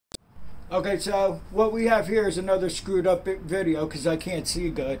Okay, so what we have here is another screwed up video because I can't see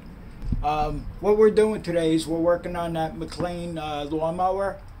good. What we're doing today is we're working on that McLane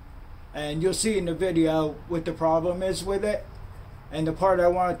lawnmower, and you'll see in the video what the problem is with it. And the part I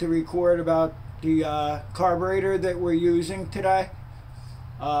wanted to record about the carburetor that we're using today.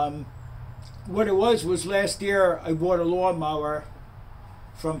 What it was last year I bought a lawnmower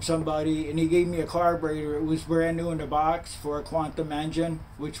from somebody and he gave me a carburetor. It was brand new in the box for a quantum engine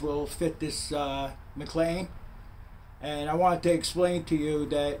which will fit this McLane. And I wanted to explain to you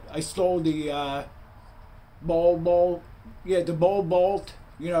that I stole the bowl bolt,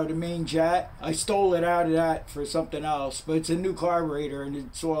 you know, the main jet. I stole it out of that for something else, but it's a new carburetor and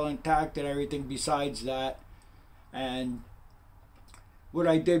it's all intact and everything besides that. And what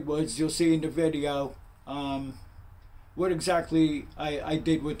I did was, you'll see in the video what exactly I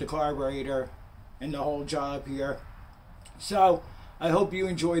did with the carburetor and the whole job here. So I hope you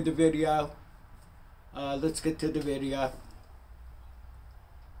enjoyed the video. Let's get to the video.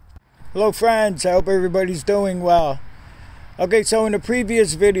 Hello friends, I hope everybody's doing well. Okay, so in the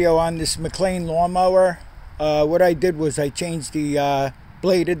previous video on this McLane lawnmower, what I did was I changed the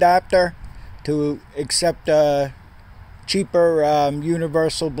blade adapter to accept a cheaper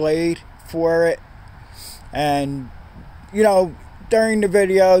universal blade for it. And you know, during the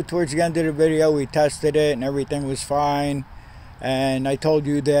video, towards the end of the video, we tested it and everything was fine. And I told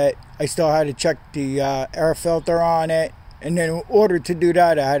you that I still had to check the air filter on it, and then in order to do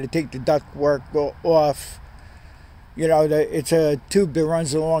that I had to take the ductwork off. You know, it's a tube that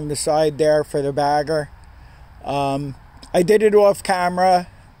runs along the side there for the bagger. I did it off camera,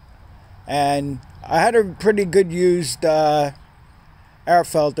 and I had a pretty good used air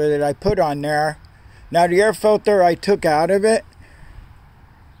filter that I put on there. Now the air filter I took out of it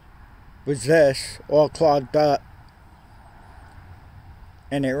was this, all clogged up,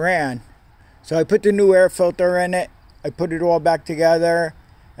 and it ran. So I put the new air filter in it, I put it all back together,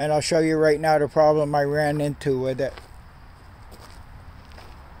 and I'll show you right now the problem I ran into with it.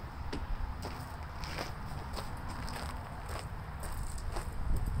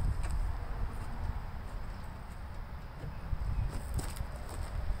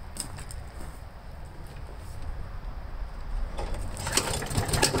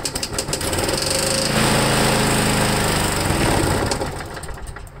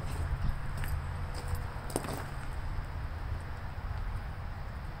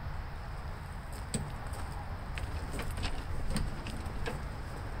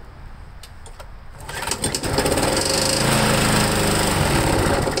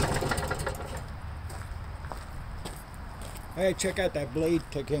 Hey, check out that blade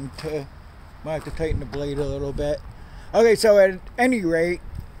ticking too. Might have to tighten the blade a little bit. Okay, so at any rate,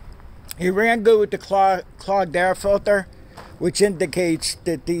 it ran good with the clogged air filter, which indicates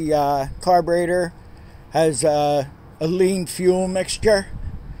that the carburetor has a lean fuel mixture.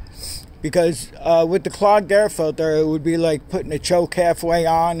 Because with the clogged air filter, it would be like putting a choke halfway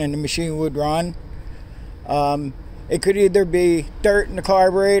on and the machine would run. It could either be dirt in the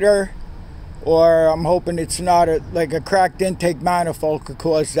carburetor, or I'm hoping it's not like a cracked intake manifold could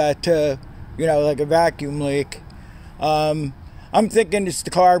cause that to, you know, like a vacuum leak. I'm thinking it's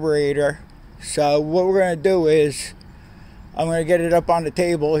the carburetor. So what we're going to do is, I'm going to get it up on the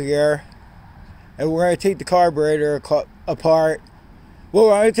table here, and we're going to take the carburetor apart.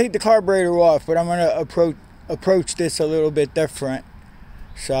 Well, I'm going to take the carburetor off, but I'm going to approach this a little bit different.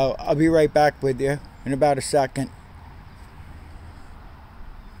 So I'll be right back with you in about a second.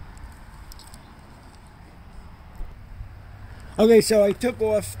 Okay, so I took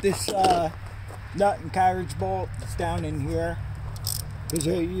off this nut and carriage bolt. It's down in here, because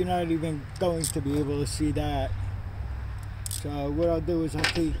you're not even going to be able to see that. So what I'll do is I'll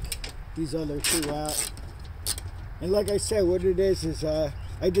take these other two out. And like I said, what it is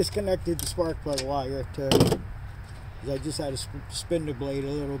I disconnected the spark plug wire because I just had to spin the blade a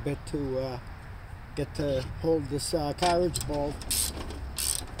little bit to get to hold this carriage bolt.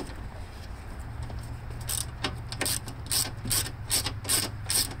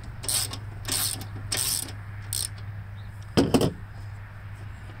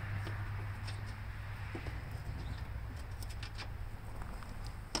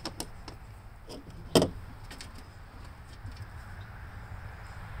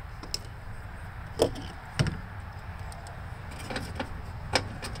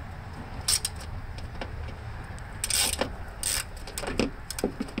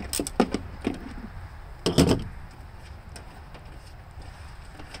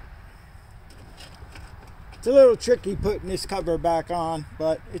 It's a little tricky putting this cover back on,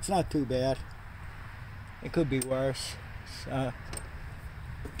 but it's not too bad. It could be worse. So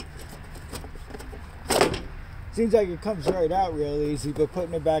Seems like it comes right out real easy, but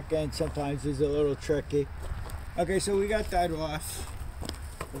putting it back in sometimes is a little tricky. Okay, so we got that off.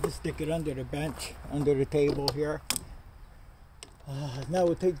 We'll just stick it under the bench, under the table here. Now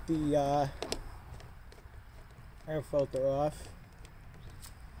we'll take the air filter off.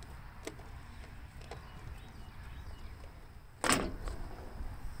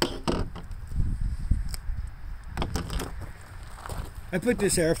 I put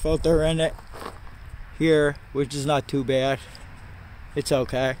this air filter in it here, which is not too bad. It's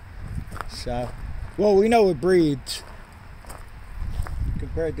okay. So, well, we know it breathes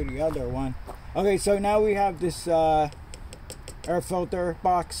compared to the other one. Okay, so now we have this air filter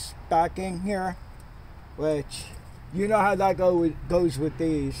box backing here, which you know how that goes with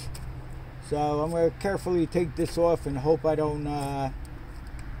these. So I'm going to carefully take this off and hope I don't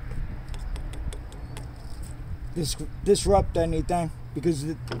disrupt anything, because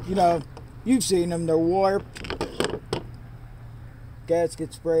you know, you've seen them, they're warped,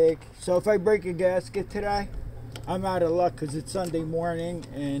 gaskets break. So if I break a gasket today, I'm out of luck, because it's Sunday morning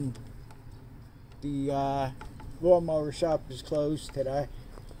and the lawnmower shop is closed today.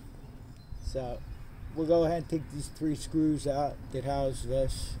 So we'll go ahead and take these 3 screws out that house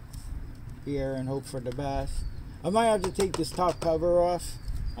this here and hope for the best. I might have to take this top cover off.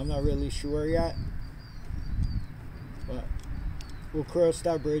 I'm not really sure yet, but we'll cross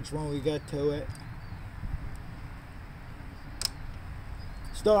that bridge when we get to it.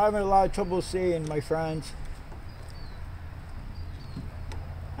 Still having a lot of trouble seeing, my friends.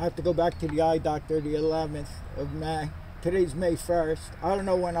 I have to go back to the eye doctor the 11th of May. Today's May 1st. I don't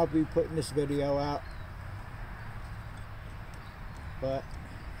know when I'll be putting this video out, but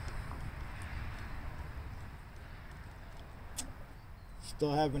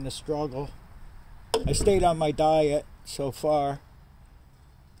still having a struggle. I stayed on my diet so far.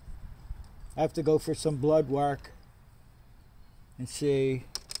 I have to go for some blood work and see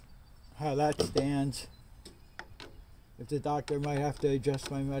how that stands. If the doctor might have to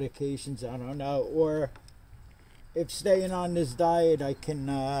adjust my medications, I don't know. Or if staying on this diet, I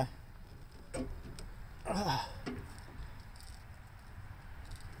can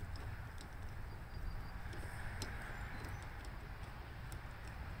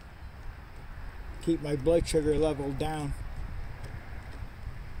keep my blood sugar level down.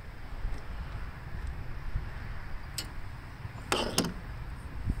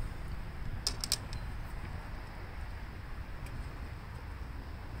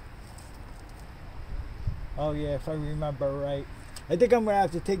 Oh yeah, if I remember right. I think I'm going to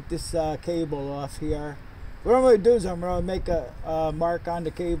have to take this cable off here. What I'm going to do is I'm going to make a mark on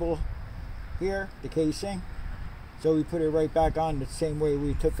the cable here, the casing. So we put it right back on the same way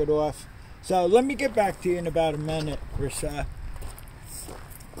we took it off. So let me get back to you in about a minute or so.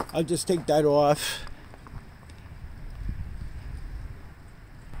 I'll just take that off.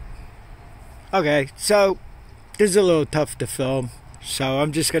 Okay, so this is a little tough to film, so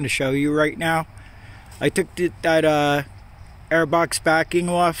I'm just going to show you right now. I took that airbox backing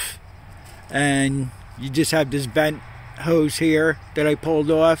off, and you just have this bent hose here that I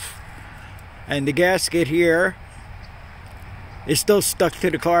pulled off, and the gasket here is still stuck to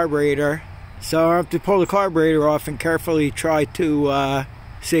the carburetor. So I have to pull the carburetor off and carefully try to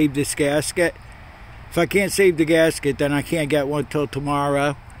save this gasket. If I can't save the gasket, then I can't get one till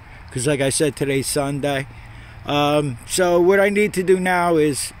tomorrow, because like I said, today's Sunday. So what I need to do now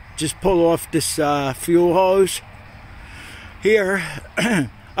is just pull off this fuel hose here.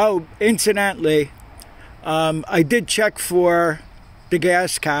 Oh, incidentally, I did check for the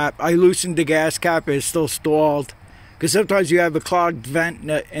gas cap. I loosened the gas cap. It's still stalled, because sometimes you have a clogged vent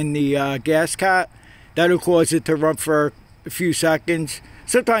in the gas cap. That'll cause it to run for a few seconds,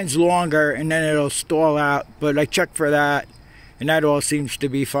 sometimes longer, and then it'll stall out. But I checked for that, and that all seems to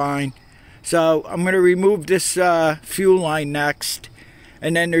be fine. So I'm going to remove this fuel line next.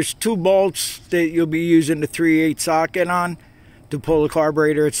 And then there's 2 bolts that you'll be using the 3/8 socket on to pull the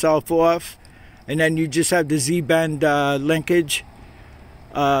carburetor itself off. And then you just have the Z-bend linkage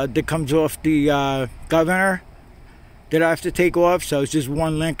that comes off the governor that I have to take off. So it's just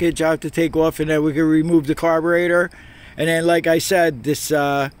one linkage I have to take off, and then we can remove the carburetor. And then, like I said, this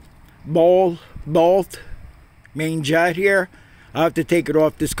bolt, main jet here, I have to take it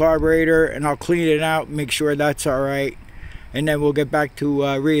off this carburetor, and I'll clean it out and make sure that's all right. And then we'll get back to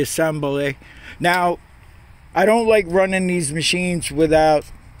reassembly. Now, I don't like running these machines without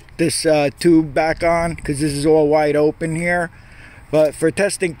this tube back on, because this is all wide open here. But for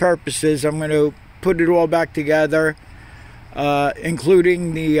testing purposes, I'm going to put it all back together,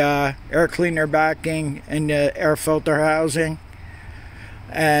 including the air cleaner backing and the air filter housing.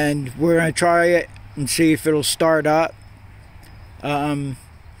 And we're going to try it and see if it'll start up. I'm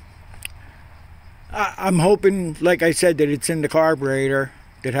hoping, like I said, that it's in the carburetor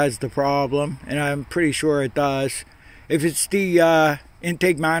that has the problem, and I'm pretty sure it does. If it's the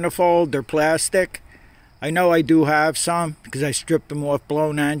intake manifold or plastic, I know I do have some because I stripped them off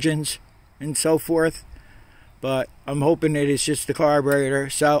blown engines and so forth, but I'm hoping that it's just the carburetor.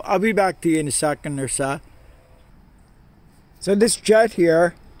 So I'll be back to you in a second or so. So this jet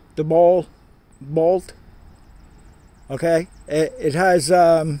here, the bolt, okay, it has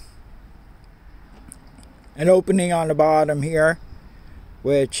an opening on the bottom here,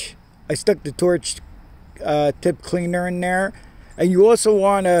 which I stuck the torch tip cleaner in there. And you also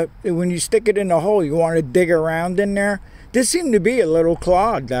want to, when you stick it in the hole, you want to dig around in there. This seemed to be a little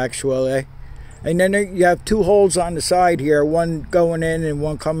clogged, actually. And then you have two holes on the side here, one going in and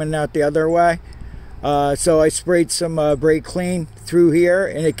one coming out the other way. So I sprayed some brake clean through here,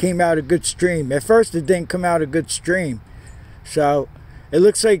 and it came out a good stream. At first, it didn't come out a good stream. So it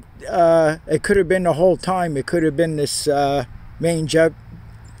looks like it could have been the whole time. It could have been this main jet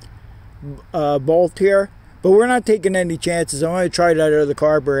bolt here. But we're not taking any chances. I'm going to try that other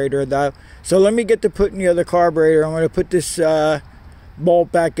carburetor, though. So let me get to putting the other carburetor. I'm going to put this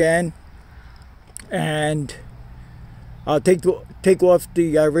bolt back in. And I'll take off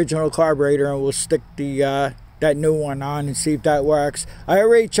the original carburetor, and we'll stick the that new one on and see if that works. I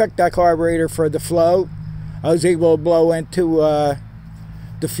already checked that carburetor for the float. I was able to blow into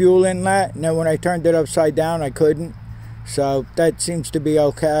the fuel inlet. And then when I turned it upside down, I couldn't. So that seems to be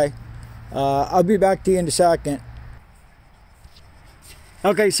okay. I'll be back to you in a second.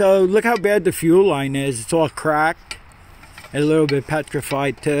 Okay, so look how bad the fuel line is. It's all cracked and a little bit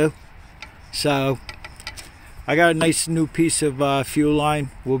petrified too. So I got a nice new piece of fuel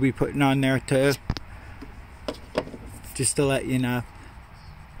line we'll be putting on there too, just to let you know.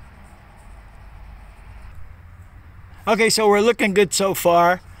 Okay, so we're looking good so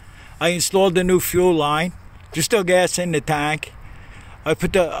far. I installed the new fuel line. There's still gas in the tank. I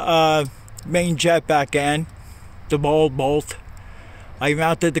put the main jet back in, the bolt. I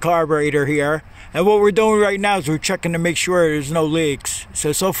mounted the carburetor here, and what we're doing right now is we're checking to make sure there's no leaks.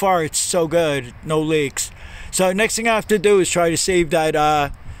 So far it's so good, no leaks. So next thing I have to do is try to save that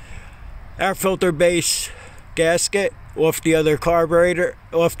air filter base gasket off the other carburetor,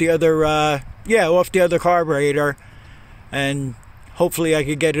 off the other carburetor, and hopefully I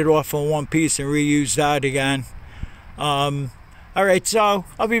could get it off in one piece and reuse that again. Alright, so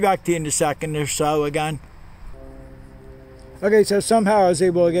I'll be back to you in a second or so again. Okay, so somehow I was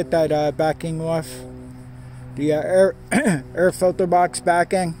able to get that backing off. The air filter box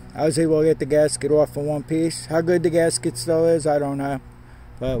backing. I was able to get the gasket off in one piece. How good the gasket still is, I don't know.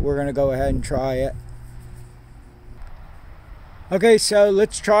 But we're going to go ahead and try it. Okay, so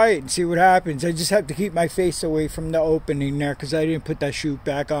let's try it and see what happens. I just have to keep my face away from the opening there because I didn't put that chute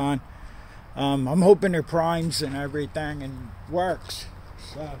back on. I'm hoping it primes and everything and works.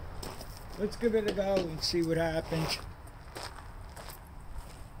 So let's give it a go and see what happens.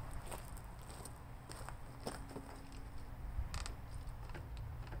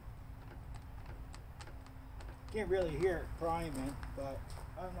 Can't really hear it priming, but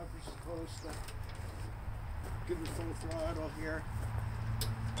I don't know if you're supposed to give it full throttle here.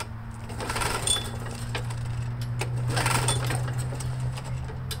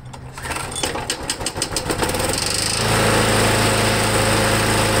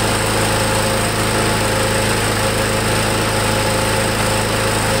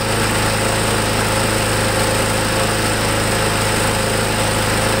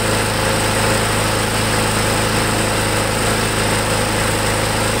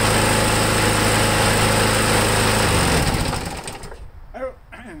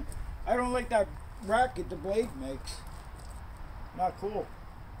 I don't like that racket the blade makes. Not cool.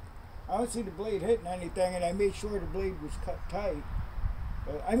 I don't see the blade hitting anything, and I made sure the blade was cut tight.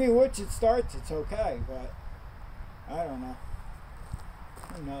 But, I mean, once it starts, it's okay, but I don't know.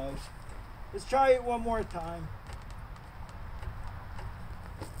 Who knows? Let's try it one more time.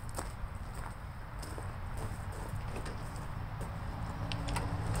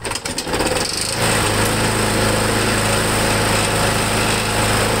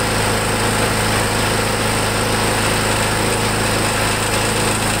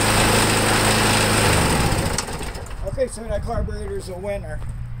 Okay, so that carburetor's a winner.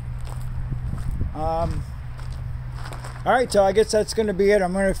 Alright, so I guess that's going to be it.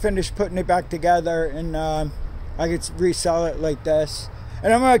 I'm going to finish putting it back together, and I could resell it like this.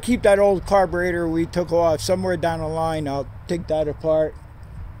 And I'm going to keep that old carburetor we took off. Somewhere down the line, I'll take that apart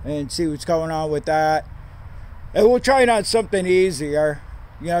and see what's going on with that. And we'll try it on something easier.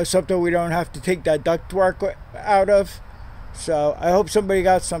 You know, something we don't have to take that ductwork out of. So I hope somebody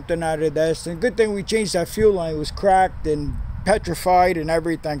got something out of this. And good thing we changed that fuel line. It was cracked and petrified and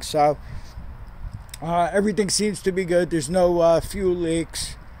everything. So everything seems to be good. There's no fuel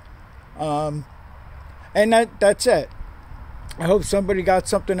leaks. And that's it. I hope somebody got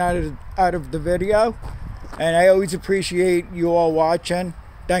something out of the video. And I always appreciate you all watching.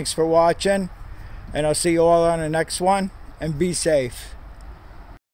 Thanks for watching. And I'll see you all on the next one. And be safe.